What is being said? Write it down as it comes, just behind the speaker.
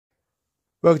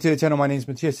Welcome to the channel. My name is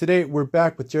Matthias. Today we're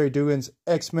back with Jerry Duggan's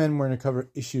X-Men. We're going to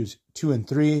cover issues 2 and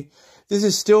 3. This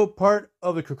is still part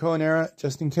of the Krakoa era,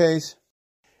 just in case.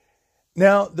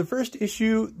 Now, the first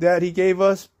issue that he gave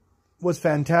us was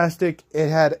fantastic. It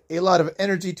had a lot of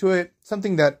energy to it,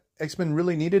 something that X-Men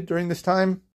really needed during this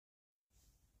time.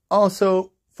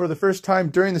 Also, for the first time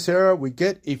during this era, we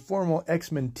get a formal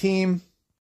X-Men team.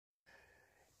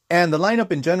 And the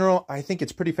lineup in general, I think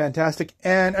it's pretty fantastic.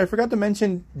 And I forgot to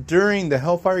mention during the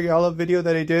Hellfire Gala video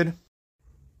that I did,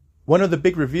 one of the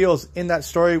big reveals in that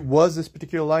story was this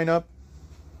particular lineup.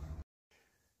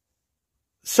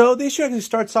 So the issue actually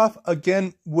starts off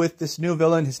again with this new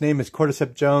villain. His name is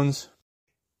Cordyceps Jones.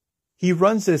 He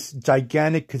runs this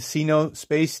gigantic casino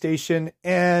space station,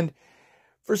 and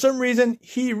for some reason,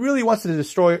 he really wants to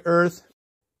destroy Earth.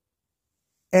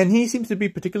 And he seems to be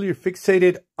particularly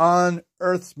fixated on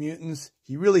Earth's mutants.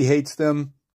 He really hates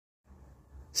them.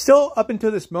 Still, up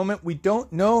until this moment, we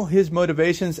don't know his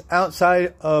motivations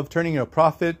outside of turning a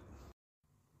profit.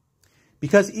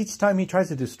 Because each time he tries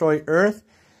to destroy Earth,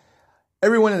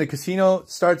 everyone in the casino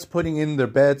starts putting in their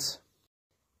bets.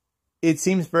 It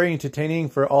seems very entertaining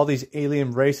for all these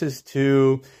alien races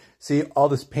to see all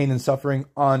this pain and suffering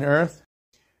on Earth.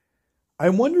 I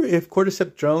wonder if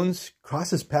Cordyceps Jones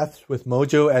crosses paths with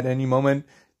Mojo at any moment.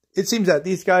 It seems that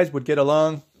these guys would get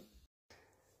along.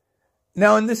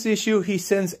 Now in this issue, he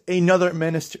sends another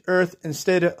menace to Earth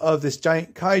instead of this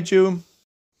giant kaiju.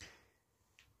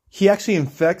 He actually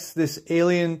infects this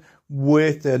alien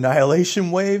with the annihilation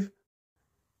wave.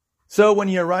 So when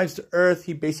he arrives to Earth,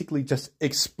 he basically just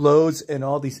explodes and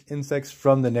all these insects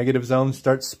from the negative zone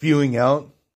start spewing out.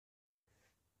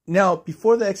 Now,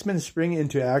 before the X-Men spring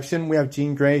into action, we have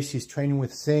Jean Grey. She's training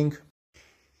with Synch,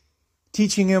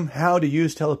 teaching him how to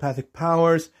use telepathic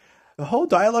powers. The whole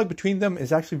dialogue between them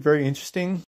is actually very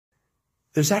interesting.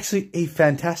 There's actually a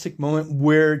fantastic moment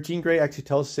where Jean Grey actually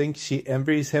tells Synch she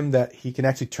envies him that he can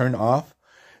actually turn off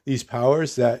these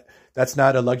powers, that's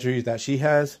not a luxury that she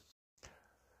has.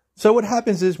 So what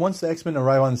happens is, once the X-Men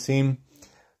arrive on the scene,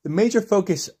 the major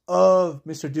focus of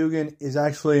Mr. Duggan is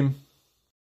actually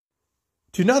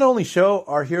to not only show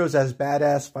our heroes as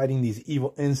badass fighting these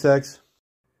evil insects,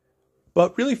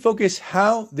 but really focus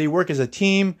how they work as a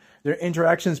team, their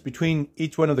interactions between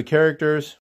each one of the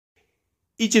characters.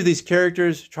 Each of these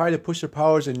characters try to push their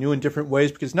powers in new and different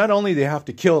ways, because not only they have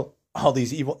to kill all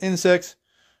these evil insects,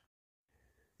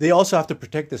 they also have to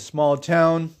protect this small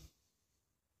town.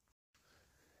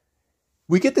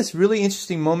 We get this really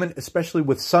interesting moment, especially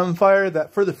with Sunfire,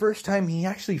 that for the first time he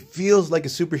actually feels like a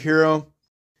superhero,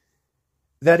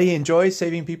 that he enjoys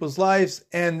saving people's lives,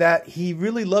 and that he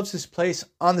really loves his place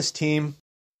on this team.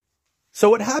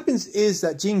 So what happens is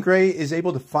that Jean Grey is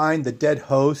able to find the dead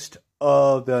host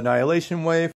of the annihilation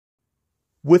wave.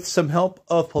 With some help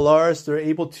of Polaris, they're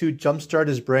able to jumpstart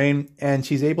his brain, and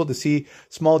she's able to see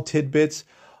small tidbits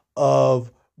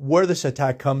of where this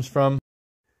attack comes from.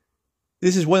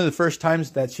 This is one of the first times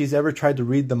that she's ever tried to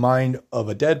read the mind of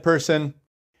a dead person.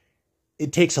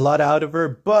 It takes a lot out of her,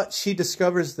 but she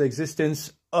discovers the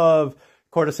existence of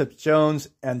Cordyceps Jones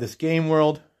and this game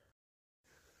world.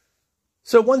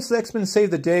 So once the X-Men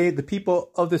save the day, the people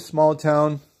of this small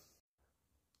town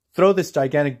throw this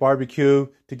gigantic barbecue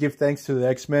to give thanks to the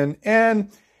X-Men. And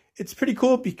it's pretty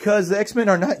cool because the X-Men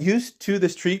are not used to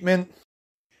this treatment,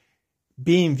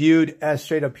 being viewed as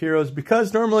straight up heroes.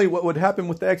 Because normally what would happen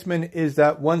with the X-Men is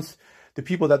that once the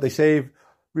people that they save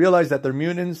realize that they're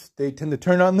mutants, they tend to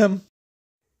turn on them.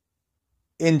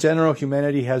 In general,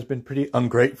 humanity has been pretty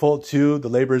ungrateful to the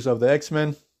labors of the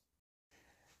X-Men.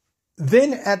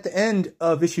 Then at the end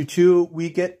of issue 2,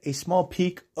 we get a small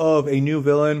peek of a new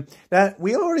villain that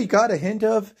we already got a hint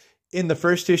of in the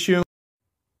first issue.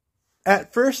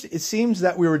 At first, it seems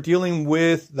that we were dealing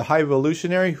with the High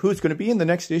Evolutionary, who's going to be in the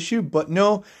next issue, but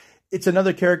no, it's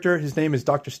another character. His name is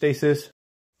Dr. Stasis.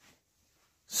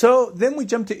 So then we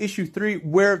jump to issue 3,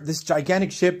 where this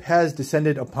gigantic ship has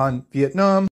descended upon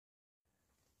Vietnam.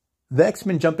 The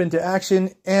X-Men jump into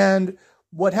action, and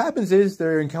what happens is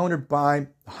they're encountered by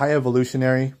High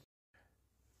Evolutionary,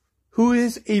 who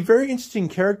is a very interesting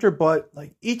character, but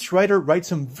like each writer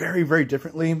writes him very, very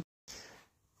differently.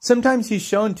 Sometimes he's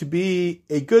shown to be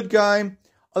a good guy.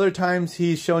 Other times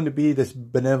he's shown to be this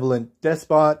benevolent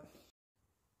despot.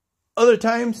 Other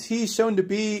times he's shown to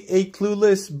be a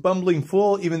clueless, bumbling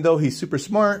fool, even though he's super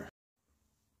smart.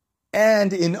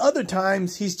 And in other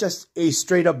times, he's just a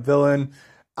straight up villain,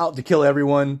 out to kill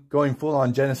everyone, going full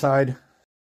on genocide.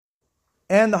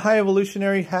 And the High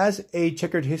Evolutionary has a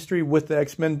checkered history with the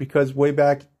X-Men, because way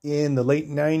back in the late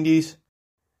 90s,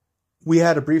 we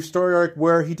had a brief story arc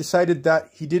where he decided that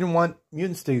he didn't want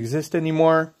mutants to exist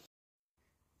anymore.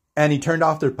 and he turned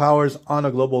off their powers on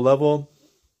a global level.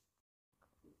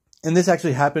 And this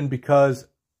actually happened because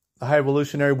the High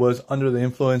Evolutionary was under the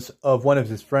influence of one of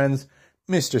his friends,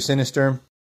 Mr. Sinister.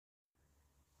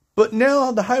 But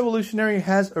now the High Evolutionary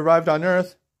has arrived on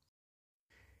Earth,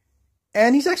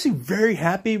 and he's actually very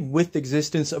happy with the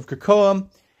existence of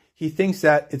Krakoa. He thinks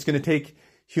that it's going to take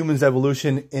humans'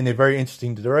 evolution in a very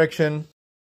interesting direction.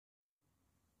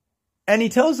 And he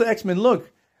tells the X-Men,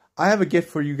 look, I have a gift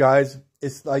for you guys.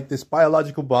 It's like this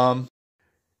biological bomb.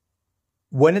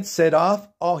 When it's set off,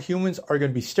 all humans are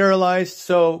going to be sterilized.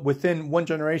 So within one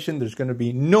generation, there's going to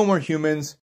be no more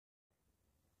humans.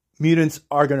 Mutants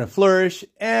are going to flourish.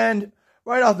 And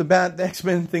right off the bat, the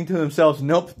X-Men think to themselves,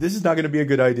 nope, this is not going to be a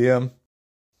good idea.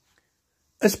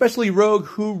 Especially Rogue,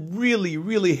 who really,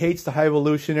 really hates the High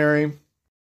Evolutionary.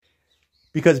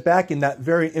 Because back in that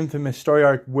very infamous story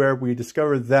arc where we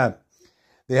discovered that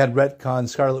they had retconned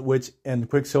Scarlet Witch and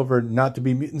Quicksilver not to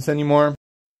be mutants anymore,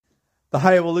 the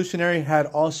High Evolutionary had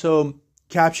also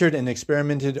captured and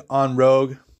experimented on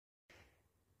Rogue.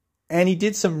 And he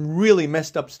did some really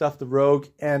messed up stuff to Rogue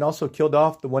and also killed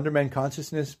off the Wonder Man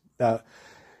consciousness that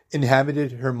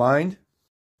inhabited her mind.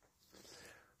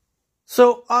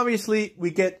 So obviously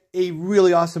we get a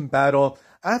really awesome battle.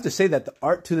 I have to say that the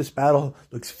art to this battle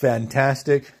looks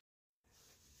fantastic.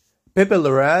 Pepe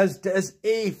Larraz does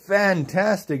a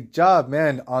fantastic job,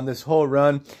 man, on this whole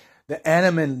run. The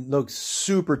anime looks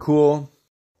super cool.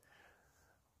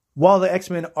 While the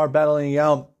X-Men are battling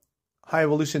out, High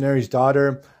Evolutionary's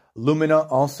daughter, Lumina,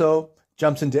 also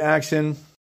jumps into action.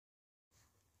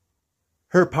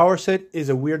 Her power set is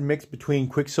a weird mix between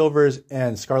Quicksilver's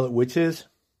and Scarlet Witch's.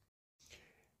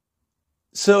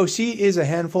 So she is a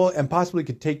handful and possibly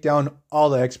could take down all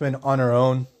the X-Men on her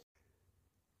own.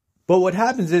 But what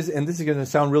happens is, and this is going to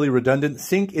sound really redundant,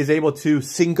 Sync is able to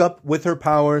sync up with her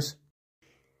powers.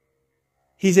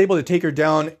 He's able to take her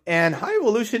down, and High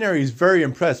Evolutionary is very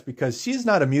impressed because she's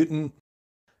not a mutant.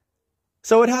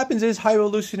 So what happens is High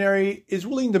Evolutionary is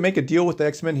willing to make a deal with the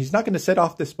X-Men. He's not going to set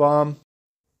off this bomb,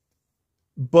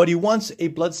 but he wants a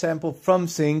blood sample from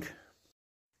Sync.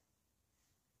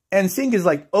 And Sync is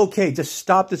like, okay, just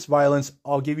stop this violence.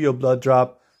 I'll give you a blood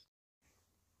drop.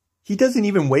 He doesn't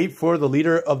even wait for the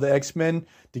leader of the X-Men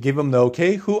to give him the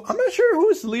okay. I'm not sure who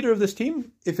is the leader of this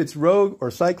team, if it's Rogue or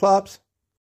Cyclops.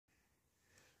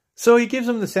 So he gives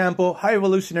him the sample. High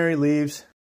Evolutionary leaves.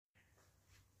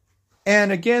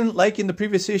 And again, like in the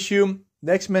previous issue,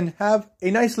 the X-Men have a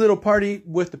nice little party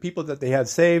with the people that they had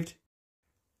saved.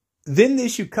 Then the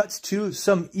issue cuts to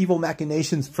some evil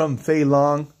machinations from Fei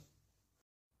Long.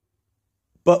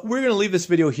 But we're going to leave this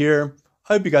video here.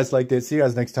 I hope you guys liked it. See you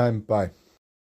guys next time. Bye.